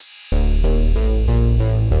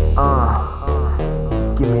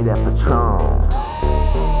made that Patron.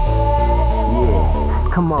 Yeah,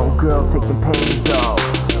 come on girl, take the pains off.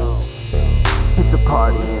 It's a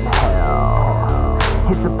party in hell.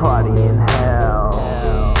 It's a party in hell.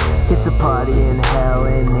 It's a party in hell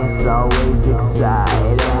and it's always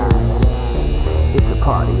exciting. It's a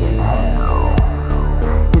party in hell.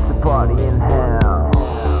 It's a party in hell.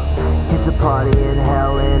 It's a party in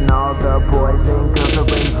hell and all the boys and girls are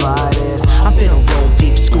invited. I'm finna roll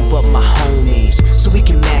deep, scoop up my homies, so we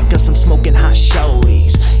can mac us some smoking hot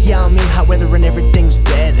shorties. Yeah, I mean hot weather and everything's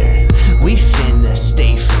better. We finna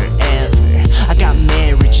stay forever. I got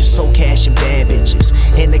mad riches, soul cash and bad bitches,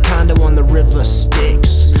 and the condo on the river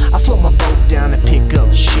Styx. I float my boat down and pick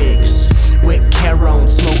up chicks with Caro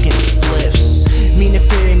and smoking spliffs. Me and the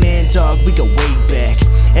ferryman dog, we go way back.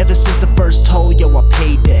 Ever since the first toll, yo, I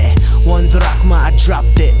paid that. 1 drachma, I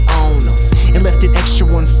dropped it on them and left an extra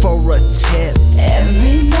one for a tip.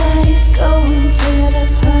 Everybody's going to the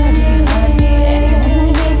party.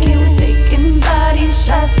 Anyone make it, we're taking bodies,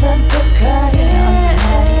 shots of Bacardi on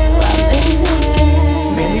bodies while they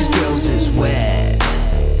naked. Man, these girls is wet,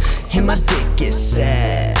 and my dick is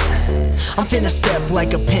sad. I'm finna step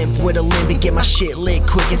like a pimp with a limp and get my shit lit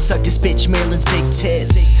quick and suck this bitch Maryland's big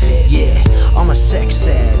tits. Yeah, I'm a sex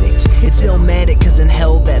addict. It's illmatic cause in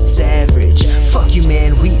hell that's average. Fuck you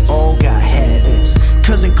man, we all got habits.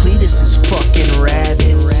 Cousin Cletus is fucking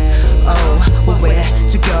rabbits. Oh, well where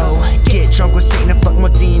to go? Get drunk with Satan and fuck more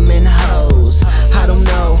demon hoes. I don't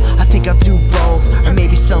know, I think I'll do both. Or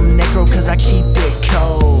maybe some necro cause I keep it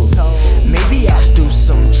cold. Maybe I'll do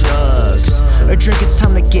some drugs or drink, it's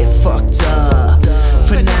time to get fucked up.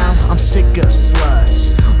 For now, I'm sick of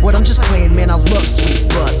sluts. What, I'm just playing, man, I love sweet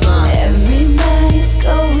butts.